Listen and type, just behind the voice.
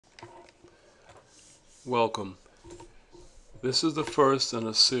Welcome. This is the first in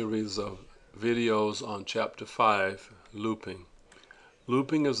a series of videos on Chapter 5, Looping.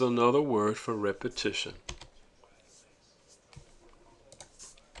 Looping is another word for repetition.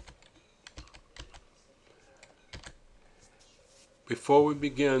 Before we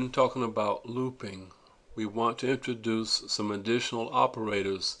begin talking about looping, we want to introduce some additional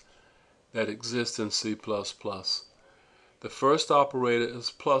operators that exist in C++. The first operator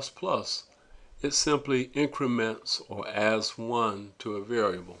is plus plus. It simply increments or adds 1 to a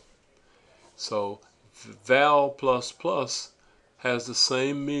variable. So val plus plus has the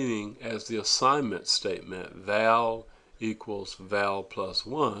same meaning as the assignment statement, val equals val plus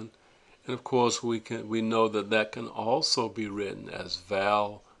 1. And of course we know that can also be written as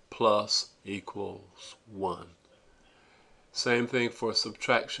val plus equals 1. Same thing for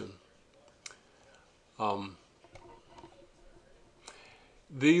subtraction.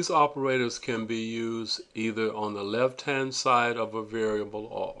 These operators can be used either on the left-hand side of a variable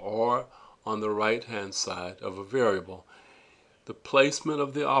or on the right-hand side of a variable. The placement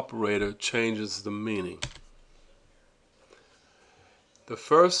of the operator changes the meaning. The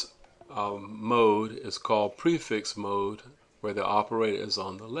first mode is called prefix mode, where the operator is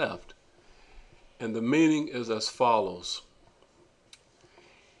on the left. And the meaning is as follows.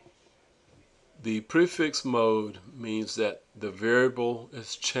 The prefix mode means that the variable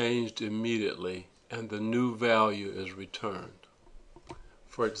is changed immediately and the new value is returned.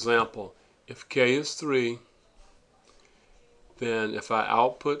 For example, if k is 3, then if I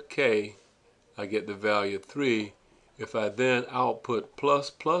output k, I get the value 3. If I then output plus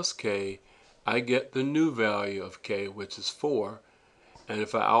k, I get the new value of k, which is 4. And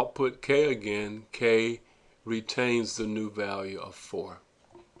if I output k again, k retains the new value of 4.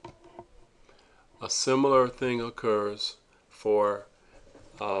 A similar thing occurs for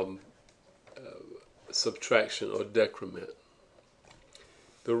subtraction or decrement.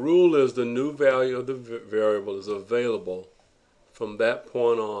 The rule is the new value of the variable is available from that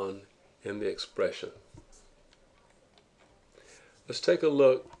point on in the expression. Let's take a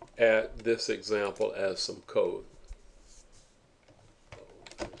look at this example as some code.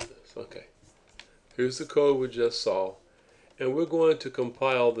 Okay, here's the code we just saw, and we're going to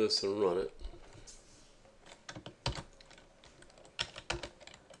compile this and run it.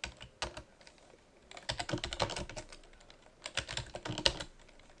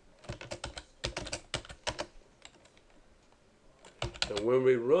 And when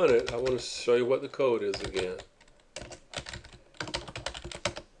we run it, I want to show you what the code is again.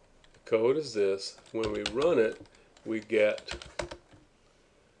 The code is this. When we run it, we get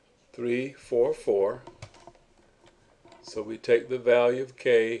 344. So we take the value of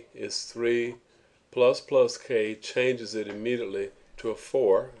k is 3 plus k, changes it immediately to a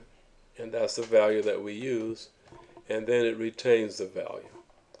 4, and that's the value that we use, and then it retains the value.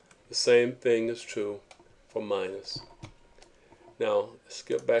 The same thing is true for minus. Now,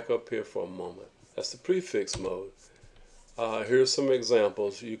 skip back up here for a moment. That's the prefix mode. Here's some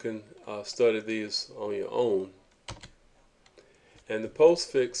examples. You can study these on your own. And the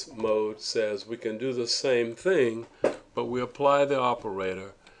postfix mode says we can do the same thing, but we apply the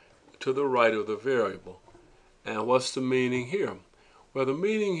operator to the right of the variable. And what's the meaning here? Well, the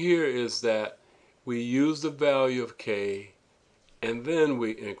meaning here is that we use the value of k and then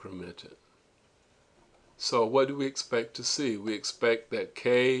we increment it. So what do we expect to see? We expect that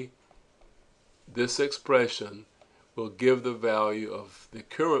k, this expression, will give the value of the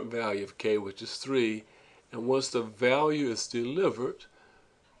current value of k, which is 3, and once the value is delivered,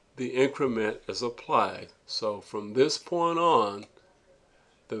 the increment is applied. So from this point on,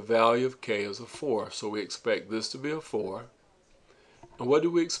 the value of k is a 4. So we expect this to be a 4. And what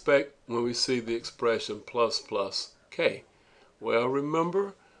do we expect when we see the expression plus k? Well,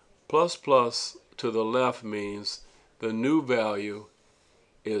 remember, plus to the left means the new value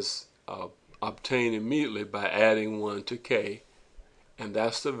is obtained immediately by adding 1 to k, and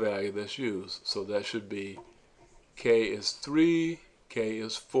that's the value that's used. So that should be k is 3, k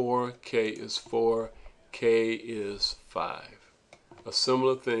is 4, k is 4, k is 5. A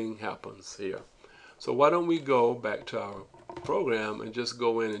similar thing happens here. So why don't we go back to our program and just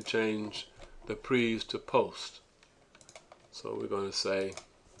go in and change the pre's to post. So we're going to say,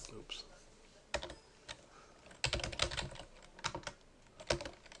 oops.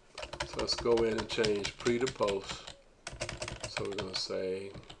 So let's go in and change pre to post. So we're going to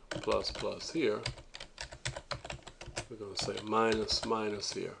say plus here. We're going to say minus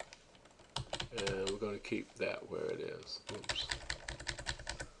here. And we're going to keep that where it is. Oops.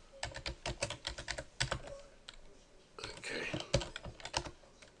 Okay.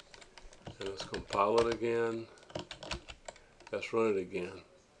 And Let's compile it again. Let's run it again.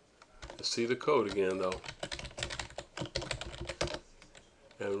 Let's see the code again though.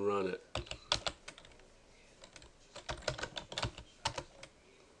 And run it.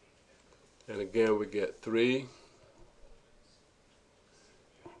 And again we get 3,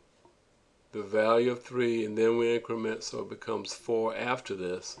 the value of 3, and then we increment so it becomes 4 after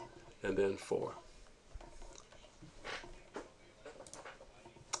this, and then 4.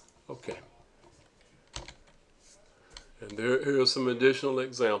 Okay. And here are some additional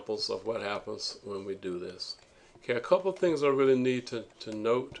examples of what happens when we do this. Okay, a couple of things I really need to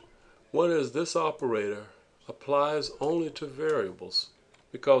note. One is this operator applies only to variables,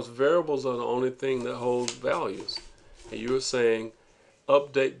 because variables are the only thing that hold values. And you are saying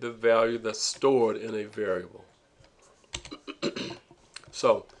update the value that's stored in a variable.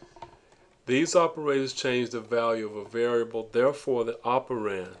 So these operators change the value of a variable, therefore the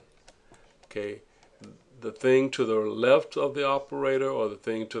operand, okay, the thing to the left of the operator or the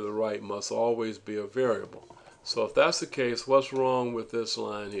thing to the right must always be a variable. So if that's the case, what's wrong with this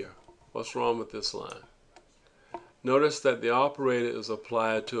line here? What's wrong with this line? Notice that the operator is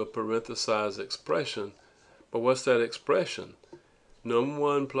applied to a parenthesized expression, but what's that expression?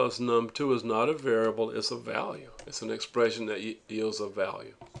 Num1 plus num2 is not a variable, it's a value. It's an expression that yields a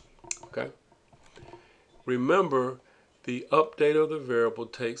value. Okay? Remember, the update of the variable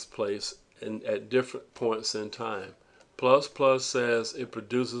takes place at different points in time. Plus plus says it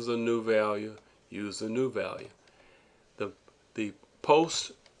produces a new value, use the new value. The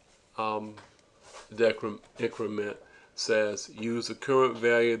post increment says use the current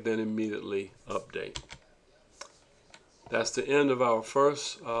value, then immediately update. That's the end of our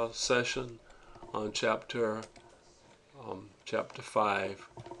first session on chapter 5.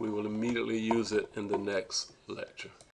 We will immediately use it in the next lecture.